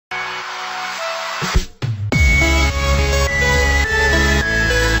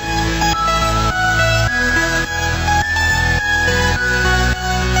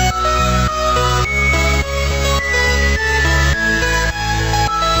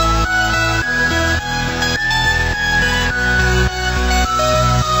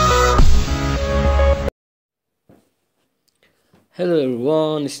Hello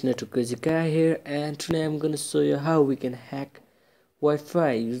everyone, it's Network Crazy Guy here, and today I'm gonna show you how we can hack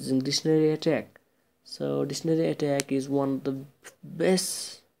Wi-Fi using dictionary attack. So dictionary attack is one of the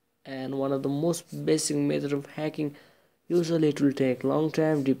best and one of the most basic method of hacking. Usually it will take long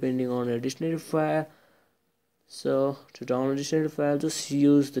time depending on your dictionary file. So to download dictionary file, just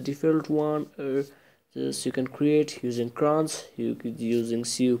use the default one, or just you can create using crons, you could using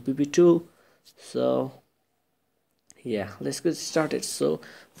cupp tool. So yeah, let's get started. So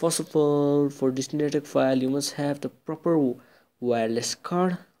first of all, for this network file you must have the proper wireless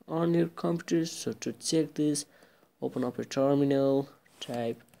card on your computer. So to check this, open up a terminal,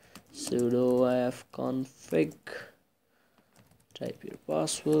 type sudo ifconfig, type your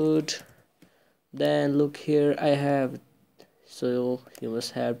password, then look here. I have, so you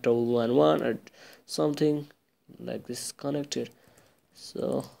must have 111 or something like this connected.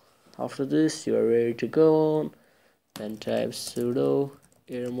 So after this you are ready to go on. Then type sudo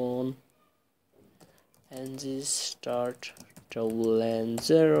airmon ng start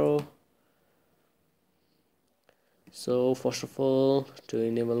n0. So first of all, to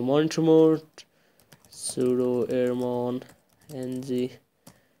enable monitor mode, sudo airmon ng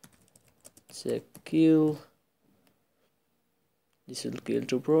check kill. This will kill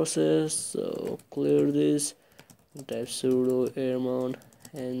to process, so clear this. Type sudo airmon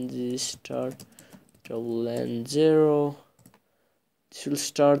ng start n0. This will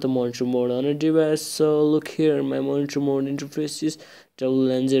start the monitor mode on a device. So look here, my monitor mode interface is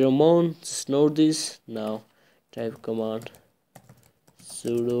n0 mode. Just note this. Now type command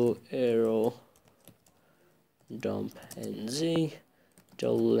sudo arrow dump ng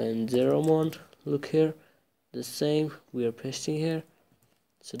n0 mode. Look here, the same we are pasting here.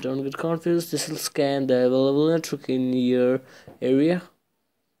 So don't get confused. This will scan the available network in your area.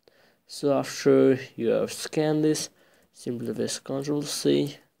 So after you have scanned this, simply press Ctrl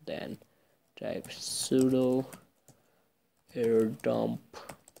C, then type sudo error dump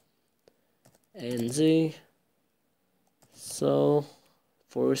ng. So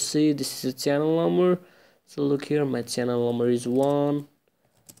for C, this is a channel number. So look here, my channel number is 1.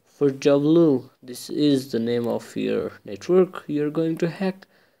 For W, this is the name of your network you're going to hack.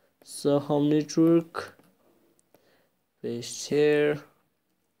 So home network, paste here,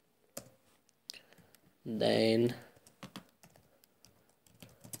 then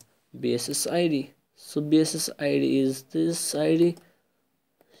BSS ID. So BSS ID is this ID.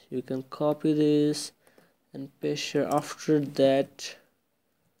 You can copy this and paste here. After that,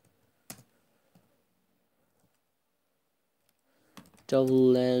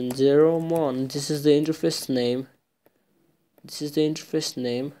 n0 mon. This is the interface name.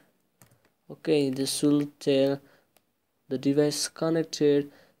 Okay, this will tell the device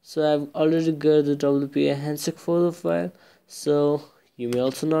connected. So I've already got the WPA handshake photo file, so you may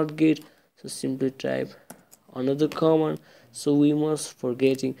also not get. So simply type another command. So we must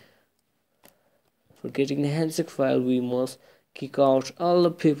forgetting the handshake file, we must kick out all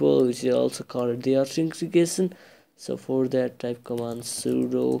the people, which is also called the authentication. So for that, type command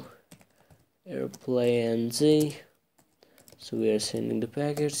sudo airplay ng. So we are sending the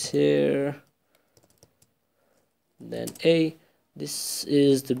packets here. Then A, this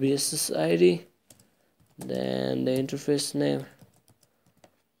is the BSS ID, then the interface name.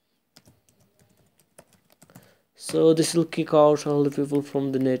 So this will kick out all the people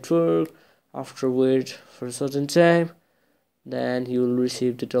from the network. After wait for a certain time, then you will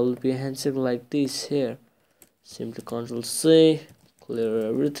receive the WP handshake like this here. Simply Ctrl C, clear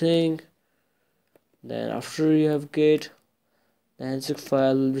everything. Then after you have get, the handshake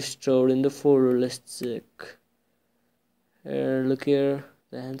file will be stored in the folder. Let's check. Here, look here,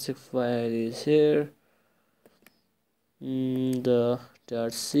 the handshake file is here. The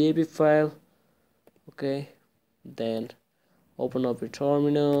 .cap file. Okay, then open up your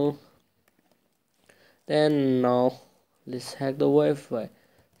terminal. Then now let's hack the Wi-Fi.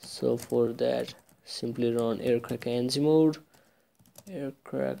 So for that, simply run Aircrack-ng mode,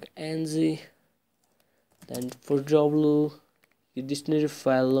 Aircrack-ng. Then for W, your dictionary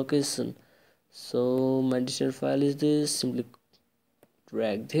file location. So my dictionary file is this. Simply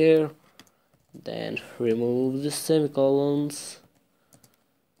drag there, then remove the semicolons.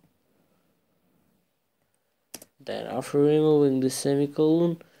 Then after removing the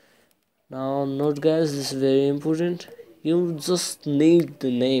semicolon, now note guys, this is very important, you just need the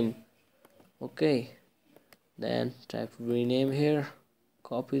name. Okay, then type rename here,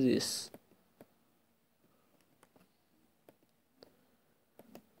 copy this,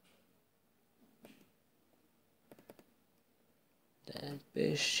 then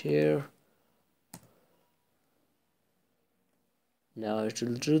paste here. Now it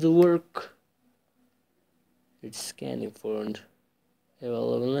will do the work. It's scanning for an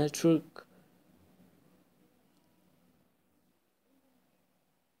available network.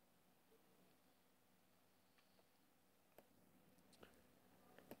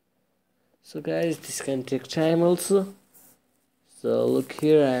 So guys, this can take time also. So look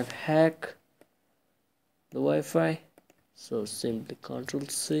here, I have hacked the Wi-Fi. So simply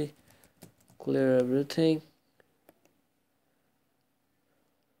Ctrl C, clear everything.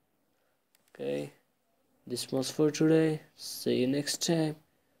 Okay, this was for today. See you next time.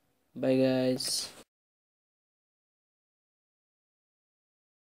 Bye guys.